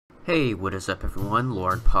Hey, what is up everyone,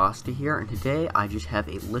 Lord Pasta here, and today I just have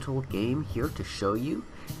a little game here to show you.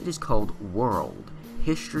 It is called World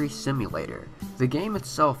History Simulator. The game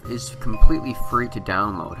itself is completely free to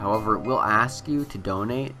download, however it will ask you to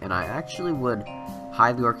donate, and I actually would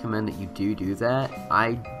highly recommend that you do that.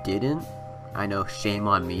 I didn't. I know, shame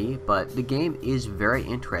on me, but the game is very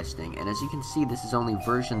interesting, and as you can see, this is only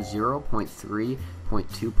version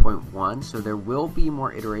 0.3.2.1, so there will be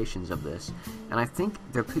more iterations of this, and I think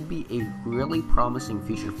there could be a really promising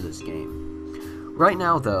future for this game. Right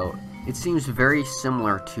now, though, it seems very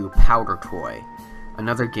similar to Powder Toy,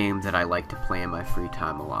 another game that I like to play in my free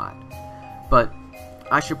time a lot. But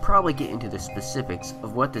I should probably get into the specifics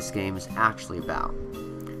of what this game is actually about.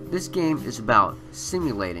 This game is about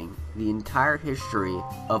simulating the entire history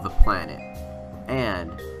of a planet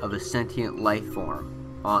and of a sentient life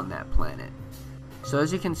form on that planet. So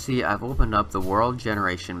as you can see, I've opened up the world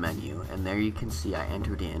generation menu, and there you can see I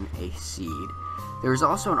entered in a seed. There's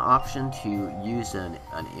also an option to use an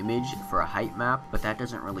image for a height map, but that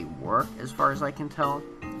doesn't really work as far as I can tell.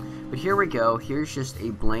 But here we go. Here's just a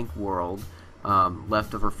blank world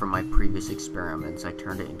left over from my previous experiments. I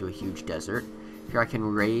turned it into a huge desert. Here I can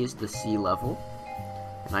raise the sea level,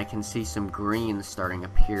 and I can see some green starting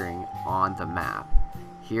appearing on the map.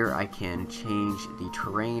 Here I can change the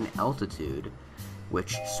terrain altitude,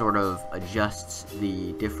 which sort of adjusts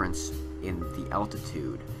the difference in the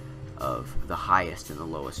altitude of the highest and the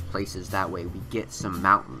lowest places. That way we get some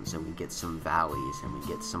mountains, and we get some valleys, and we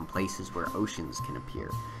get some places where oceans can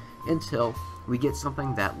appear, until we get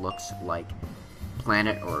something that looks like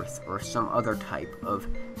planet Earth or some other type of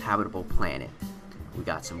habitable planet. We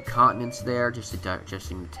got some continents there, just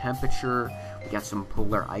adjusting the temperature. We got some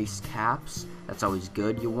polar ice caps. That's always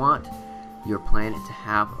good. You want your planet to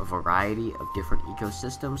have a variety of different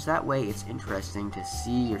ecosystems. That way it's interesting to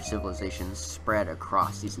see your civilization spread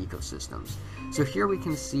across these ecosystems. So here we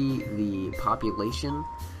can see the population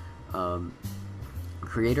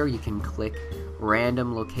creator. You can click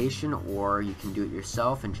random location, or you can do it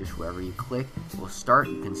yourself, and just wherever you click will start.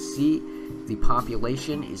 You can see the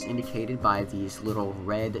population is indicated by these little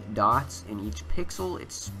red dots in each pixel.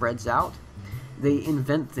 It spreads out. They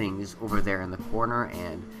invent things over there in the corner,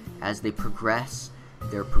 and as they progress,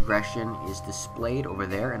 their progression is displayed over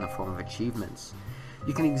there in the form of achievements.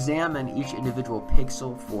 You can examine each individual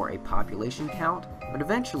pixel for a population count, but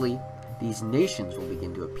eventually these nations will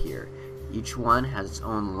begin to appear. Each one has its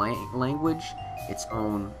own language, its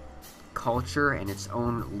own culture, and its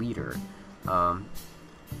own leader.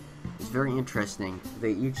 It's very interesting.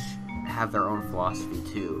 They each have their own philosophy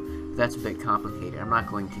too. But that's a bit complicated. I'm not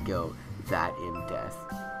going to go that in depth.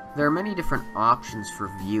 There are many different options for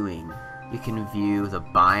viewing. You can view the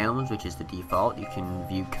biomes, which is the default. You can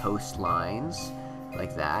view coastlines,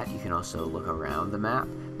 like that. You can also look around the map.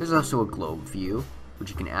 There's also a globe view,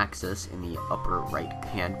 which you can access in the upper right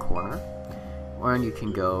hand corner. Or you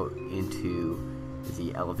can go into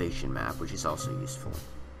the elevation map, which is also useful.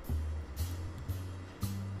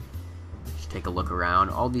 Just take a look around.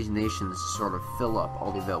 All these nations sort of fill up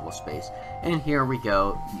all the available space. And here we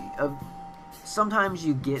go. Sometimes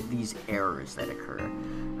you get these errors that occur.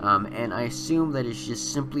 And I assume that it's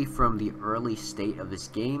just simply from the early state of this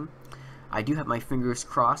game. I do have my fingers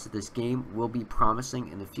crossed that this game will be promising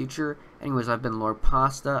in the future. Anyways, I've been Lord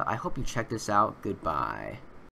Pasta. I hope you check this out. Goodbye.